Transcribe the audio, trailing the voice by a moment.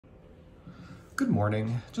Good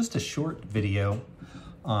morning. Just a short video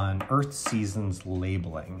on Earth seasons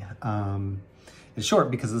labeling. It's short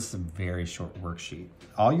because this is a very short worksheet.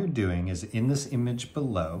 All you're doing is in this image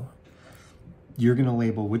below, you're going to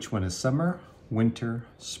label which one is summer, winter,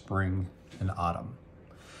 spring, and autumn.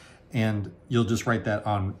 And you'll just write that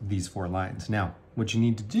on these 4 lines. Now, what you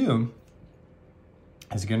need to do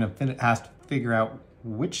is you're going to have to figure out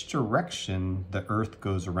which direction the Earth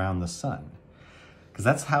goes around the sun. Because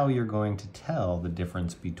that's how you're going to tell the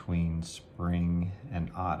difference between spring and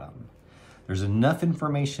autumn. There's enough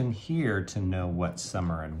information here to know what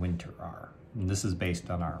summer and winter are. And this is based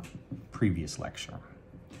on our previous lecture.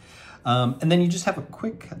 And then you just have a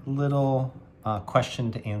quick little question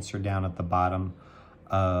to answer down at the bottom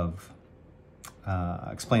of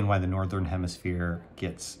explain why the Northern Hemisphere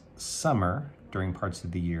gets summer during parts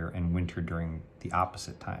of the year and winter during the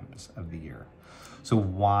opposite times of the year. So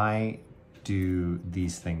why do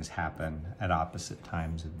these things happen at opposite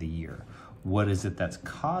times of the year? What is it that's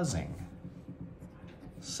causing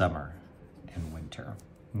summer and winter?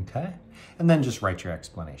 Okay, and then just write your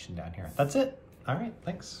explanation down here. That's it. All right,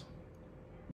 thanks.